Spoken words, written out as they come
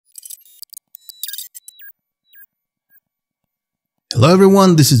Hello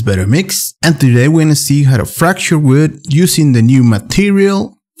everyone, this is Varomix, and today we're gonna see how to fracture wood using the new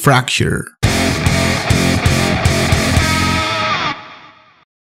Material Fracture.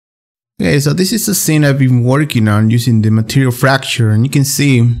 Okay, so this is the scene I've been working on using the Material Fracture, and you can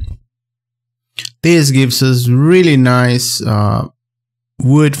see this gives us really nice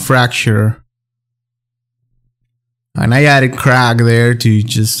wood fracture. And I added crack there to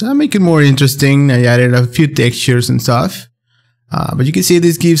just make it more interesting. I added a few textures and stuff. But you can see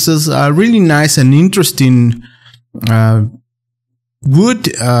this gives us a really nice and interesting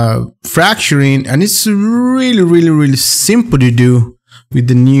wood fracturing, and it's really simple to do with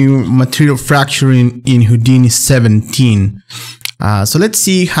the new material fracturing in Houdini 17. So let's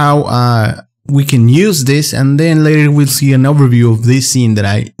see how we can use this, and then later we'll see an overview of this scene that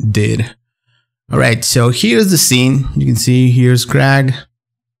I did. Alright, so here's the scene. You can see here's Greg,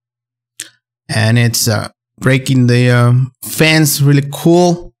 and it's breaking the fence, really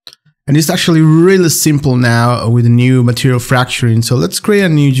cool. And it's actually really simple now with the new material fracturing. So let's create a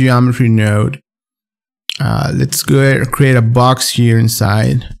new geometry node. Let's go ahead and create a box here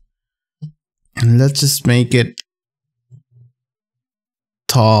inside, and let's just make it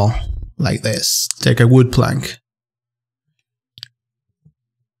tall like this. Take a wood plank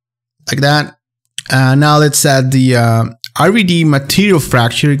like that. Now let's add the RBD Material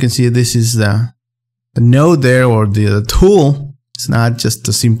Fracture. You can see this is the node there, or the tool. It's not just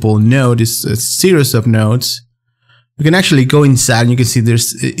a simple node, it's a series of nodes. You can actually go inside and you can see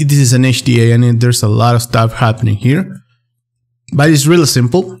this is an HDA, and there's a lot of stuff happening here. But it's really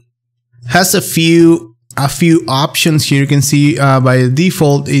simple. Has a few options here. You can see by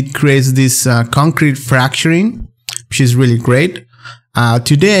default it creates this concrete fracturing, which is really great.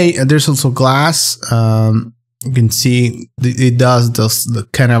 Today there's also glass. You can see it does the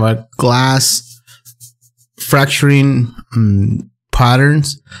kind of a glass fracturing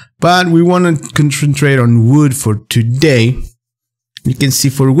patterns, but we want to concentrate on wood for today. You can see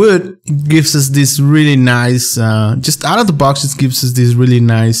for wood, it gives us this really nice, just out of the box, it gives us these really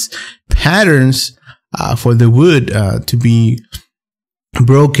nice patterns for the wood to be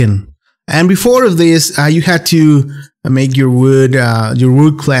broken. And before of this, you had to make your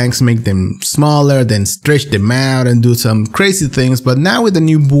wood planks, make them smaller, then stretch them out and do some crazy things. But now with the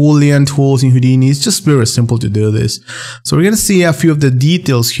new Boolean tools in Houdini, it's just very simple to do this. So we're gonna see a few of the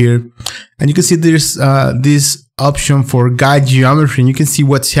details here, and you can see there's this option for guide geometry, and you can see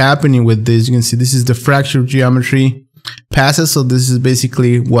what's happening with this. You can see this is the fracture geometry passes. So this is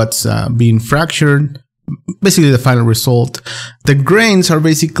basically what's being fractured. Basically the final result. The grains are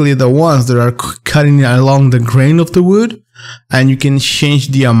basically the ones that are cutting along the grain of the wood, and you can change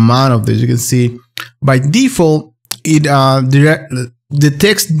the amount of this. You can see by default it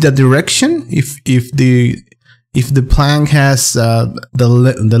detects the direction. If the plank has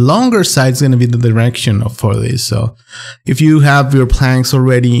the longer side, is going to be the direction for this. So if you have your planks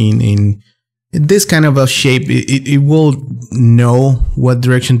already in this kind of a shape, it will know what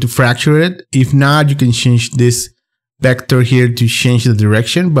direction to fracture it. If not, you can change this vector here to change the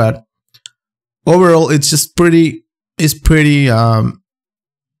direction. But overall, it's just pretty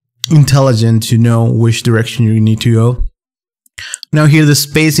intelligent to know which direction you need to go. Now here the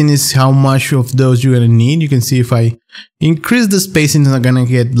spacing is how much of those you're gonna need. You can see if I increase the spacing, I'm gonna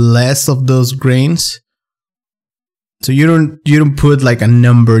get less of those grains. So you don't put like a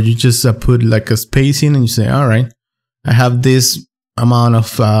number, you just put like a spacing, and you say, all right, I have this amount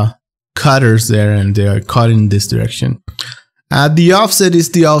of cutters there, and they are cut in this direction. The offset is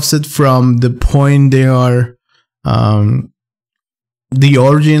the offset from the point they are, the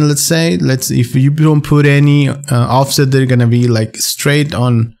origin. Let's say, if you don't put any offset, they're gonna be like straight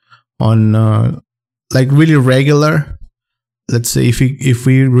on like really regular. Let's say if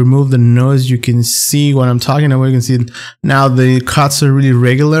we remove the nodes, you can see what I'm talking about. You can see now the cuts are really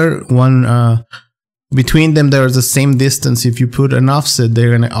regular. One between them, there's the same distance. If you put an offset,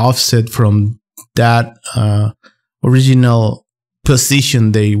 they're gonna offset from that original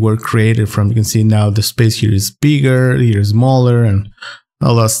position they were created from. You can see now the space here is bigger, here is smaller, and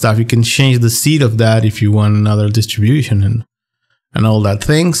all that stuff. You can change the seed of that if you want another distribution and all that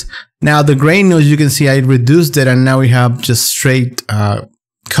things. Now the grain nodes, you can see I reduced it, and now we have just straight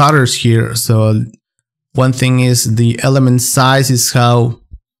cutters here. So one thing is the element size is how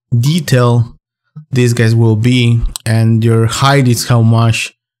detailed these guys will be, and your height is how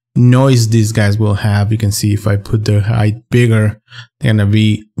much noise these guys will have. You can see if I put the height bigger, they're gonna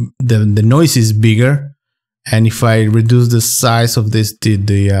be the noise is bigger, and if I reduce the size of this,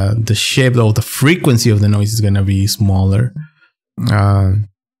 the shape or the frequency of the noise is gonna be smaller.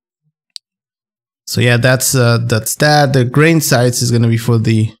 So yeah, that's that. The grain size is going to be from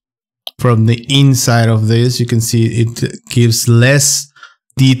the inside of this. You can see it gives less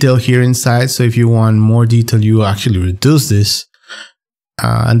detail here inside. So if you want more detail, you actually reduce this.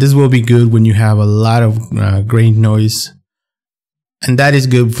 And this will be good when you have a lot of grain noise. And that is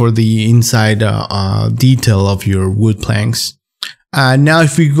good for the inside detail of your wood planks. Now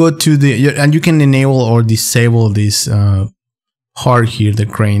if we go to and you can enable or disable this part here, the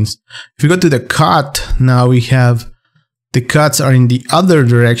grains. If you go to the cut, now we have the cuts are in the other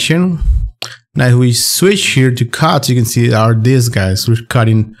direction. Now if we switch here to cuts, you can see are these guys. We're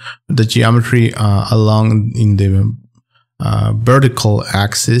cutting the geometry along in the vertical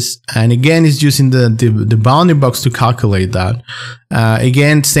axis, and again it's using the bounding box to calculate that.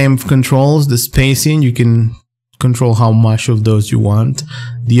 Again, same controls, the spacing, you can control how much of those you want.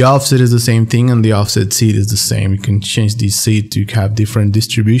 The offset is the same thing, and the offset seed is the same. You can change the seed to have different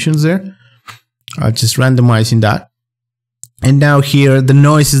distributions there. Just randomizing that. And now here the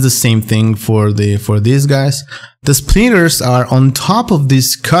noise is the same thing for these guys. The splitters are on top of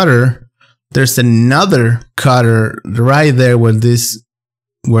this cutter. There's another cutter right there where this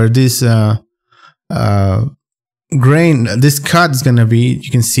cut is gonna be.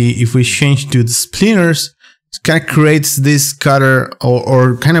 You can see if we change to the splinters, it kind of creates this cutter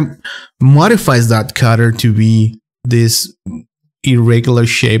or kind of modifies that cutter to be this irregular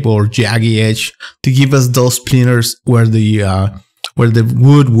shape or jaggy edge to give us those splinters where the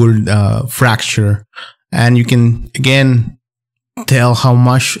wood would fracture. And you can again tell how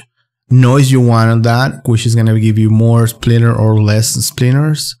much noise you want on that, which is going to give you more splinter or less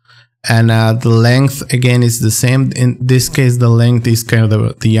splinters. And the length again is the same. In this case, the length is kind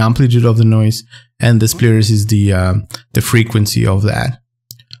of the amplitude of the noise, and the splitters is the frequency of that.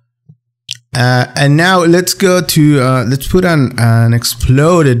 And now let's go to let's put on an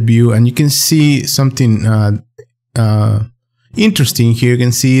exploded view, and you can see something interesting here. You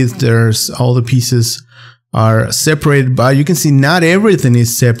can see there's all the pieces are separated, but you can see not everything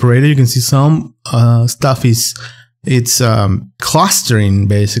is separated. You can see some stuff it's clustering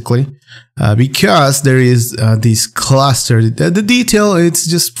basically, because there is this cluster. The detail, it's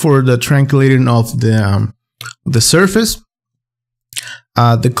just for the triangulating of the surface.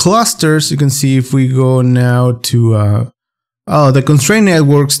 The clusters, you can see if we go now to the constraint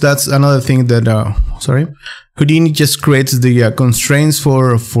networks. That's another thing that Houdini just creates the constraints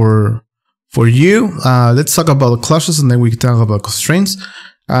for you. Let's talk about the clusters, and then we can talk about constraints.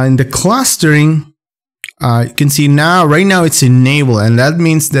 In the clustering, you can see right now it's enabled, and that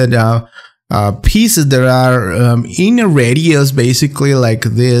means that pieces that are in a radius, basically like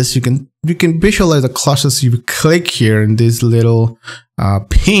this, you can visualize the clusters. You click here in this little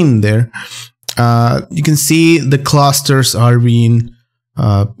pin there. You can see the clusters are being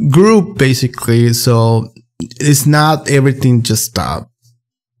grouped basically, so it's not everything just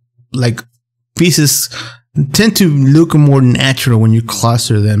like pieces tend to look more natural when you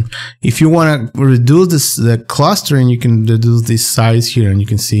cluster them. If you want to reduce the clustering, you can reduce this size here, and you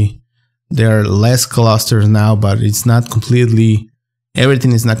can see there are less clusters now, but it's not completely,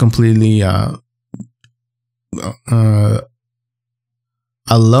 everything is not completely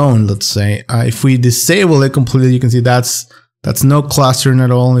alone, let's say. If we disable it completely, you can see that's no clustering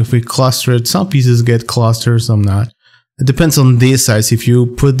at all. If we cluster it, some pieces get clustered, some not. It depends on this size. If you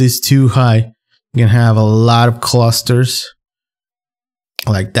put this too high, you can have a lot of clusters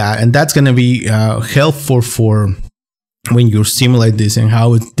like that, and that's going to be helpful for when you simulate this and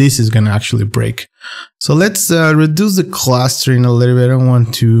how this is going to actually break. So let's reduce the clustering a little bit. I don't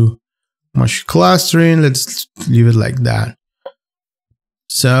want too much clustering. Let's leave it like that.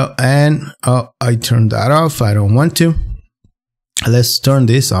 So, and I turned that off. I don't want to. Let's turn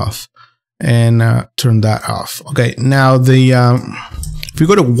this off and turn that off. Okay, now if you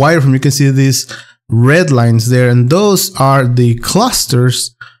go to wireframe, you can see these red lines there, and those are the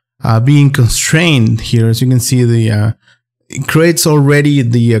clusters being constrained here. As you can see, it creates already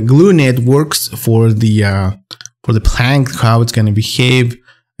the glue networks for the plank, how it's going to behave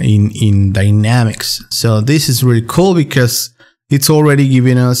in dynamics. So this is really cool because it's already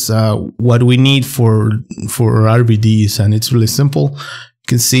giving us what we need for RBDs, and it's really simple. You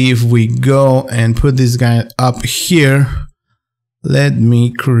can see if we go and put this guy up here. Let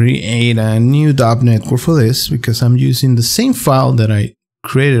me create a new DOP network for this because I'm using the same file that I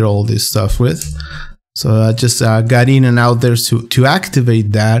created all this stuff with. So I just got in and out there to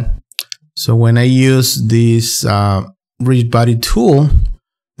activate that. So when I use this rigid body tool,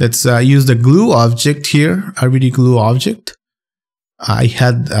 let's use the glue object here, RBD glue object. I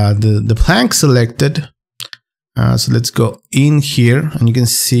had the plank selected. So let's go in here, and you can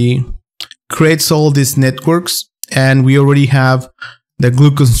see creates all these networks, and we already have the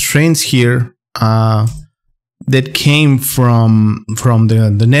glue constraints here that came from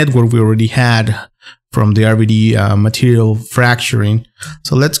the network we already had from the RBD material fracturing.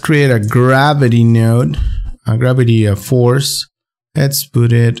 So let's create a gravity node, a gravity force. Let's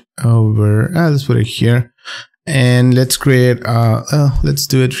put it over, let's put it here. And let's create, let's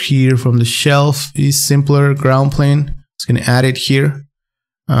do it here from the shelf. Is simpler, ground plane. It's gonna add it here.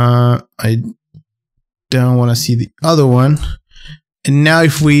 I don't want to see the other one. And now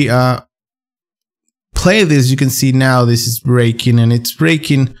if we play this, you can see now this is breaking, and it's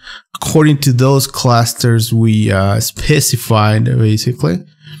breaking according to those clusters we specified, basically.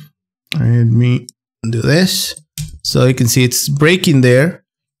 Let me do this. So you can see it's breaking there,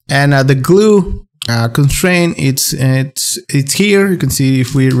 and the glue constraint, it's here. You can see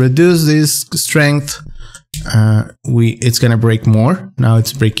if we reduce this strength, it's gonna break more. Now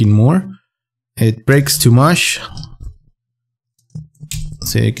it's breaking more. It breaks too much.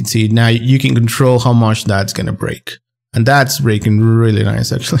 So you can see now you can control how much that's gonna break, and that's breaking really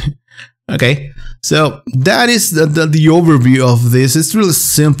nice actually. Okay, so that is the overview of this. It's really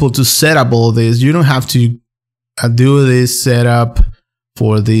simple to set up all this. You don't have to do this setup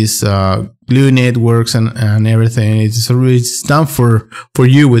for these glue networks and everything. It's done for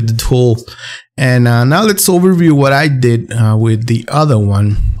you with the tool. And now let's overview what I did with the other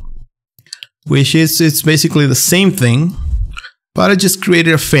one, which is it's basically the same thing, but I just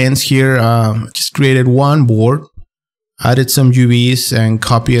created a fence here. Just created one board, added some UVs and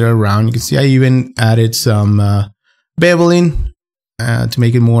copied it around. You can see I even added some beveling to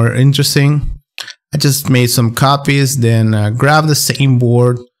make it more interesting. I just made some copies, then grab the same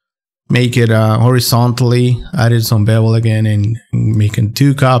board, make it horizontally, added some bevel again, and making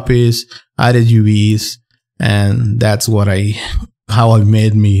 2 copies, added UVs, and that's what how I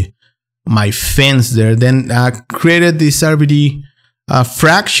made my fence there. Then I created this RBD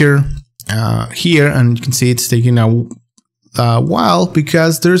fracture here, and you can see it's taking a while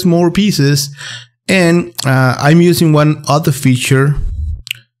because there's more pieces, and I'm using one other feature.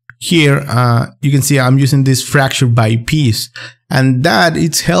 Here, you can see I'm using this fracture by piece, and that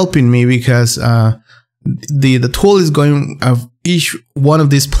it's helping me because the tool is going each one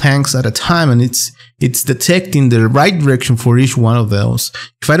of these planks at a time, and it's detecting the right direction for each one of those.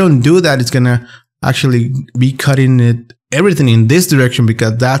 If I don't do that, it's gonna actually be cutting everything in this direction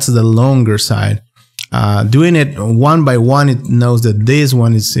because that's the longer side. Doing it one by one, it knows that this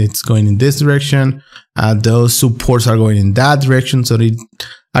one it's going in this direction. Those supports are going in that direction, so it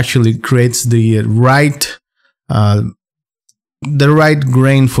actually creates the right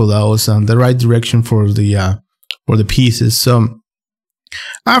grain for those and the right direction for the pieces. So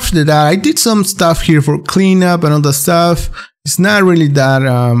after that, I did some stuff here for cleanup and all the stuff. It's not really that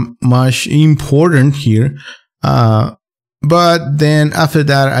much important here, but then after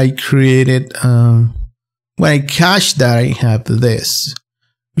that, I created when I cached that, I have this,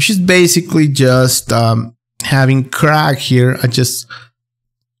 which is basically just having crag here. I just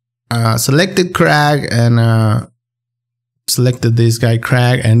selected crag and selected this guy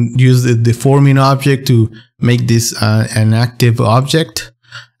crag and used the deforming object to make this an active object,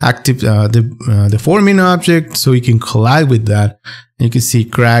 deforming object, so you can collide with that. And you can see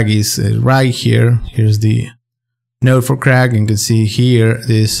crag is right here. Here's the node for crag, and you can see here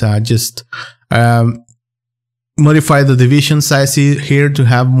this just modify the division size here to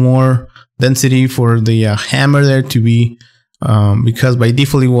have more density for the hammer there to be because by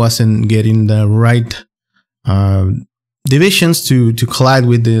default it wasn't getting the right divisions to collide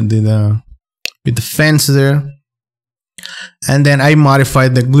with the fence there. And then I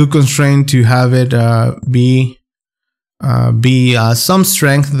modified the glue constraint to have it be some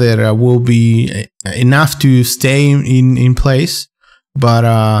strength that will be enough to stay in place, but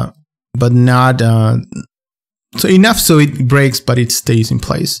not so enough so it breaks but it stays in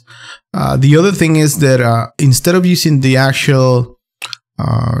place. The other thing is that instead of using the actual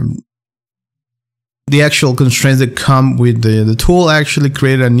constraints that come with the tool, I actually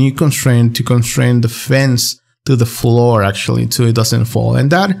created a new constraint to constrain the fence to the floor actually, so it doesn't fall.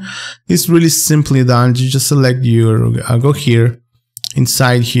 And that is really simply done. You just select your go here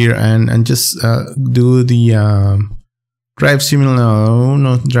inside here and just do the drive simulation.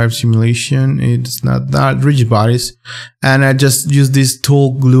 No, drive simulation. It's not that, rigid bodies, and I just use this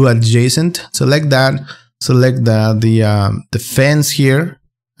tool glue adjacent. Select that. Select the fence here,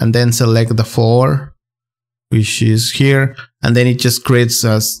 and then select the floor, which is here, and then it just creates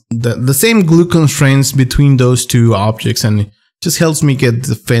the same glue constraints between those two objects, and it just helps me get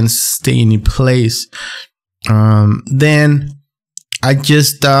the fence staying in place. Then I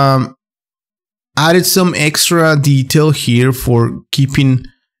just added some extra detail here for keeping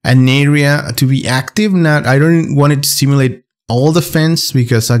an area to be active. I don't want it to simulate all the fence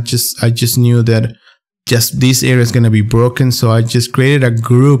because I just knew that just this area is going to be broken. So I just created a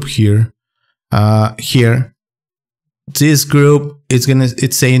group here. This group is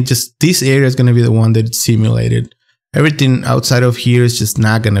it's saying just this area is going to be the one that's simulated. Everything outside of here is just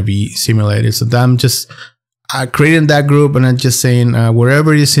not going to be simulated. So I'm just creating that group, and I'm just saying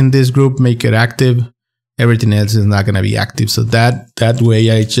wherever is in this group, make it active. Everything else is not going to be active. So that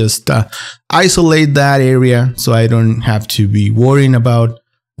way I just isolate that area so I don't have to be worrying about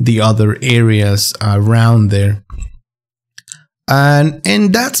the other areas around there.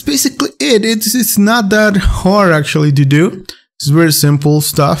 And that's basically it. It's not that hard actually to do. It's very simple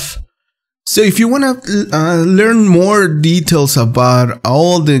stuff. So if you want to learn more details about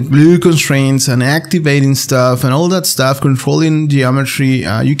all the glue constraints and activating stuff and all that stuff, controlling geometry,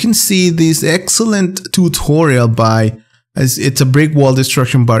 you can see this excellent tutorial it's a brick wall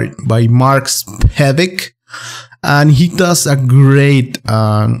destruction by Mark Spevik, and he does a great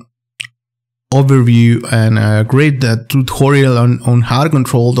overview and a great tutorial on how to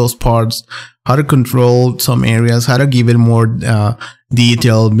control those parts, how to control some areas, how to give it more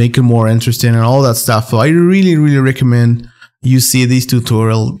detail, make it more interesting, and all that stuff. So I really recommend you see this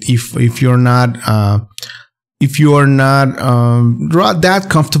tutorial if you're not that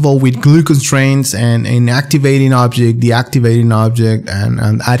comfortable with glue constraints and activating object, deactivating object,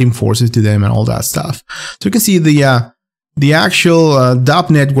 and adding forces to them and all that stuff. So you can see the actual DOP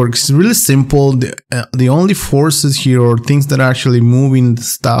network is really simple. The only forces here or things that are actually moving the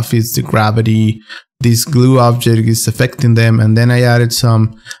stuff is the gravity. This glue object is affecting them, and then I added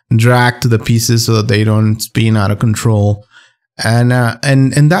some drag to the pieces so that they don't spin out of control. And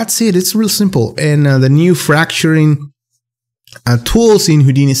that's it. It's real simple. And the new fracturing tools in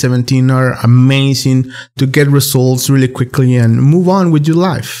Houdini 17 are amazing to get results really quickly and move on with your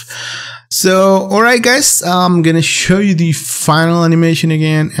life. So, alright guys, I'm gonna show you the final animation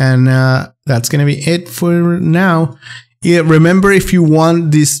again, and that's gonna be it for now. Yeah, remember, if you want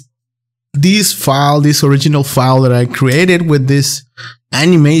this original file that I created with this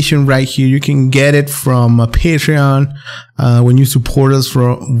animation right here, you can get it from Patreon when you support us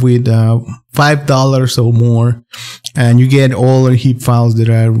with $5 or more, and you get all the heap files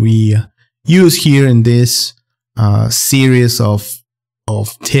that we use here in this series of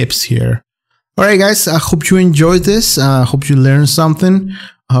tips here. Alright guys, I hope you enjoyed this. I hope you learned something.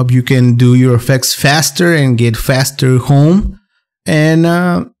 I hope you can do your effects faster and get faster home.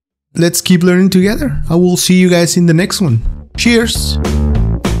 And let's keep learning together. I will see you guys in the next one. Cheers!